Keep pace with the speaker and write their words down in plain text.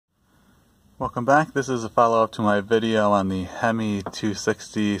Welcome back. This is a follow-up to my video on the Hemmi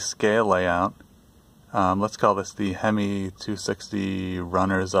 260 scale layout. Let's call this the Hemmi 260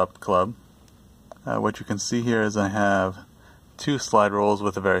 Runners Up Club. What you can see here is I have two slide rules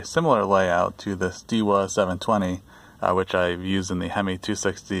with a very similar layout to this DWA 720, which I've used in the Hemmi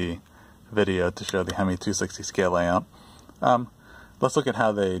 260 video to show the Hemmi 260 scale layout. Let's look at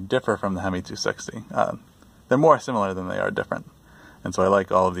how they differ from the Hemmi 260. They're more similar than they are different. And so I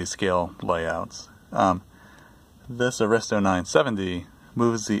like all of these scale layouts. This Aristo 970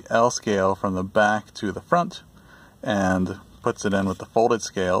 moves the L scale from the back to the front and puts it in with the folded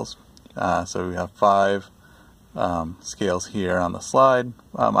scales. So we have 5 scales here on the slide.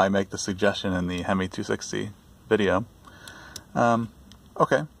 I make the suggestion in the Hemmi 260 video. But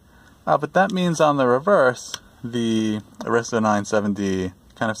that means on the reverse, the Aristo 970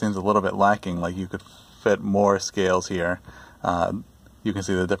 kind of seems a little bit lacking, like you could fit more scales here. You can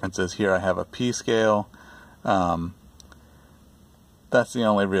see the differences here. I have a P scale. That's the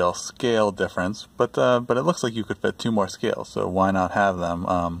only real scale difference, but it looks like you could fit 2 more scales, so why not have them?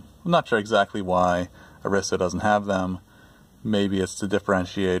 I'm not sure exactly why Aristo doesn't have them. Maybe it's to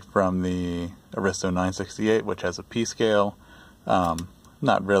differentiate from the Aristo 968, which has a P scale.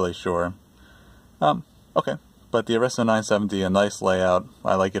 Not really sure. But the Aristo 970, a nice layout.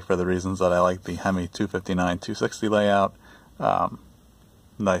 I like it for the reasons that I like the Hemmi 259 260 layout.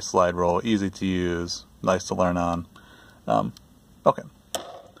 Nice slide roll, easy to use, nice to learn on. Let's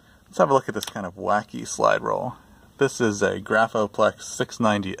have a look at this kind of wacky slide roll. This is a Graphoplex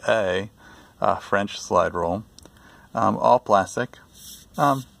 690A French slide roll, all plastic.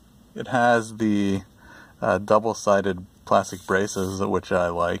 It has the double-sided plastic braces, which I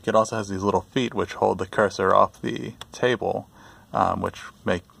like. It also has these little feet which hold the cursor off the table, which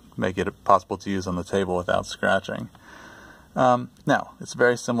make it possible to use on the table without scratching. Now, it's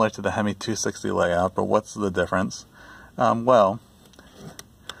very similar to the Hemmi 260 layout, but what's the difference? Well,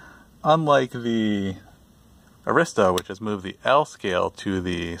 unlike the Aristo, which has moved the L scale to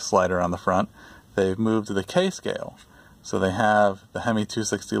the slider on the front, they've moved the K scale. So they have the Hemmi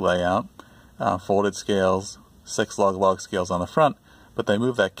 260 layout, folded scales, 6 log scales on the front, but they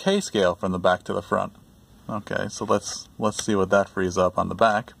move that K scale from the back to the front. Okay, so let's see what that frees up on the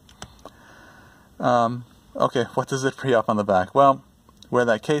back. What does it free up on the back? Well, where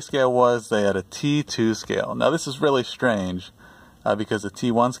that K scale was, they had a T2 scale. Now this is really strange because the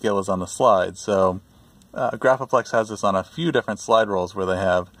T1 scale is on the slide. So Graphoplex has this on a few different slide rolls where they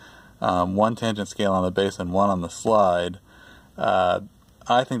have 1 tangent scale on the base and 1 on the slide.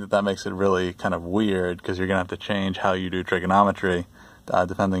 I think that makes it really kind of weird because you're going to have to change how you do trigonometry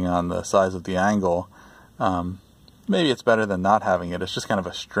depending on the size of the angle. Maybe it's better than not having it. It's just kind of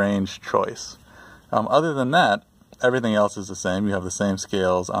a strange choice. Other than that, everything else is the same. You have the same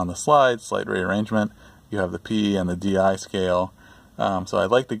scales on the slide, slight rearrangement. You have the P and the DI scale. So I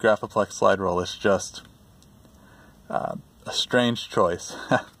like the Graphoplex slide roll. It's just a strange choice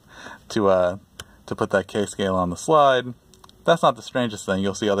to put that K scale on the slide. That's not the strangest thing.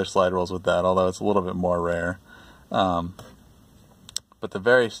 You'll see other slide rolls with that, although it's a little bit more rare. But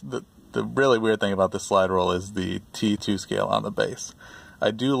the really weird thing about this slide roll is the T2 scale on the base.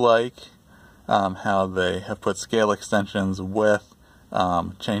 I do like how they have put scale extensions with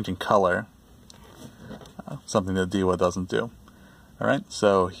changing color, something that DWA doesn't do. Alright,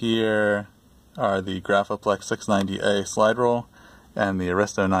 so here are the Graphoplex 690A slide roll and the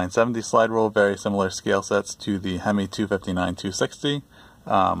Aristo 970 slide roll, very similar scale sets to the Hemmi 259 260.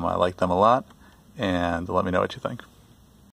 I like them a lot, and let me know what you think.